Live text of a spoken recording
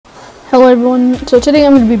Hello everyone, so today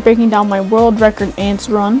I'm going to be breaking down my world record ants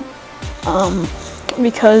run,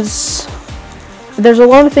 because there's a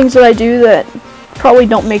lot of things that I do that probably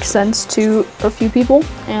don't make sense to a few people,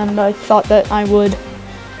 and I thought that I would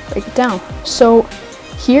break it down. So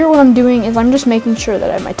here what I'm doing is I'm just making sure that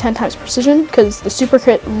I have my 10 times precision, because the super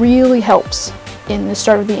crit really helps in the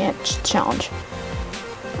start of the ant challenge.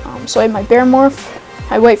 So I have my bear morph,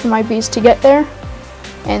 I wait for my bees to get there,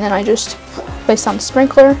 and then I just place down the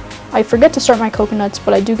sprinkler. I forget to start my coconuts,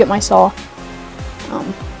 but I do get my saw.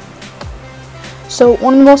 So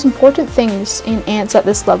one of the most important things in ants at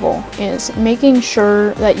this level is making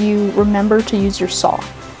sure that you remember to use your saw.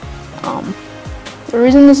 The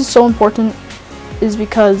reason this is so important is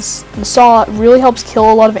because the saw really helps kill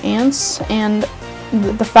a lot of ants, and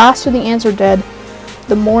the faster the ants are dead,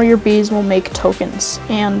 the more your bees will make tokens.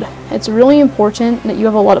 And it's really important that you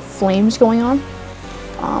have a lot of flames going on,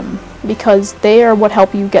 because they are what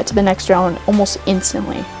help you get to the next round almost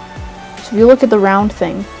instantly. So if you look at the round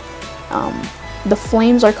thing, the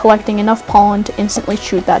flames are collecting enough pollen to instantly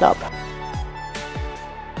shoot that up.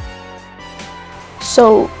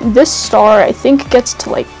 So this star I think gets to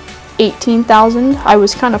like 18,000. I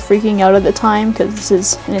was kind of freaking out at the time because this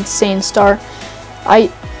is an insane star. I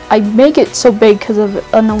make it so big because of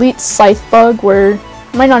an elite scythe bug, where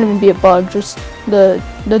it might not even be a bug, just the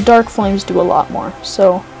dark flames do a lot more.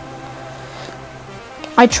 So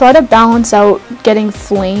I try to balance out getting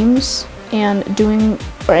flames and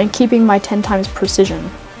keeping my 10 times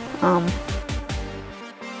precision,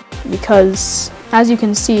 because as you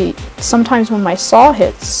can see, sometimes when my saw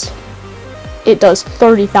hits, it does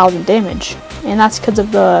 30,000 damage, and that's because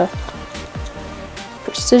of the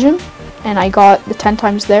precision, and I got the 10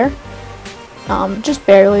 times there, just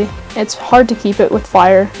barely. It's hard to keep it with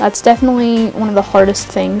fire. That's definitely one of the hardest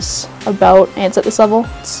things about ants at this level.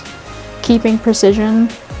 It's keeping precision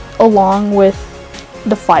along with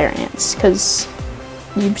the fire ants, because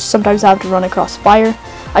you sometimes have to run across fire.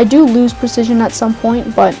 I do lose precision at some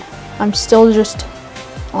point, but I'm still just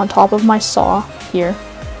on top of my saw here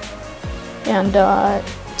and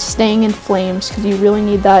staying in flames, because you really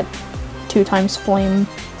need that 2 times flame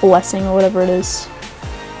blessing or whatever it is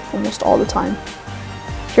almost all the time.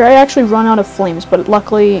 Here I actually run out of flames, but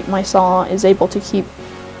luckily my saw is able to keep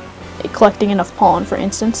collecting enough pollen, for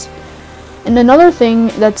instance. And another thing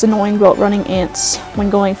that's annoying about running ants when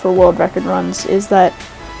going for world record runs is that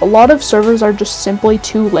a lot of servers are just simply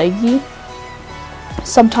too laggy.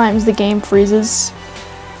 Sometimes the game freezes.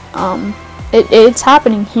 It's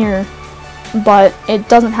happening here, but it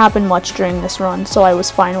doesn't happen much during this run, so I was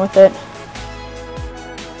fine with it.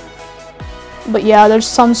 But yeah, there's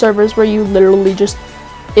some servers where you literally just,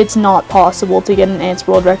 it's not possible to get an ants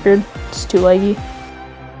world record. It's too laggy.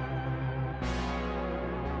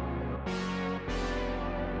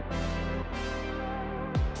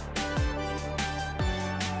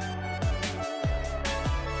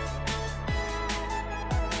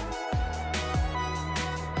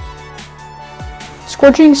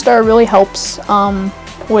 Scorching Star really helps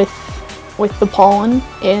with the pollen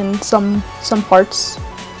in some parts,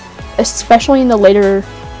 especially in the later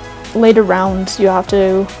rounds. You have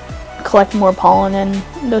to collect more pollen, and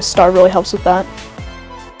the star really helps with that.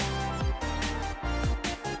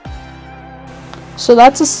 So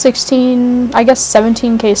that's a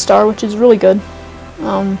 17k star, which is really good.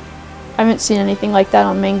 I haven't seen anything like that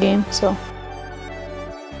on main game, so.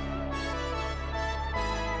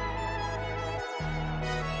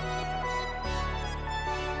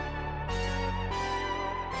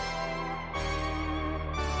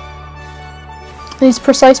 These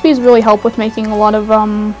precise bees really help with making a lot of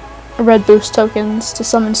red boost tokens to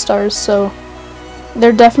summon stars, so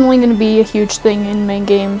they're definitely going to be a huge thing in main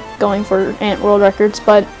game going for ant world records.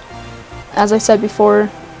 But as I said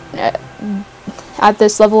before, at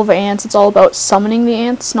this level of ants, it's all about summoning the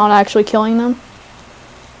ants, not actually killing them.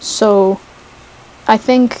 So I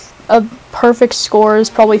think a perfect score is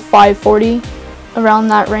probably 540, around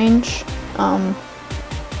that range.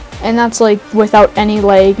 And that's like without any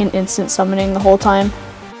lag and instant summoning the whole time.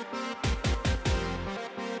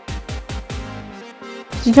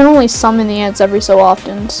 You can only summon the ants every so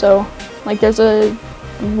often, so like there's a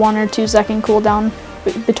 1 or 2 second cooldown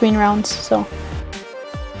between rounds, so.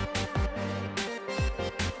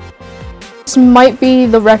 This might be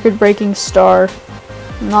the record-breaking star,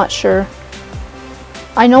 I'm not sure.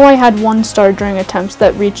 I know I had 1 star during attempts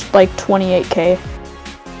that reached like 28k.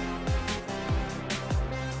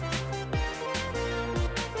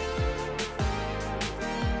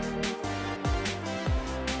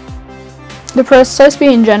 The precise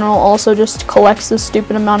bee in general also just collects a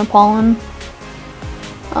stupid amount of pollen,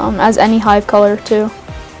 as any hive color too.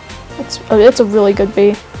 It's a really good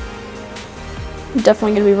bee.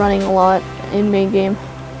 Definitely gonna be running a lot in main game.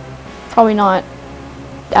 Probably not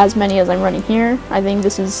as many as I'm running here. I think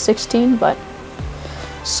this is 16, but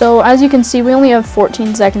so as you can see, we only have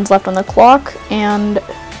 14 seconds left on the clock, and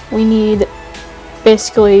we need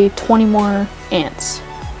basically 20 more ants.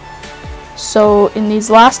 So in these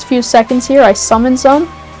last few seconds here, I summon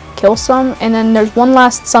some, kill some, and then there's one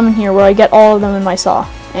last summon here where I get all of them in my saw,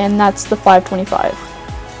 and that's the 525.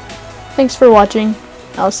 Thanks for watching.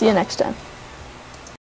 I'll see you next time.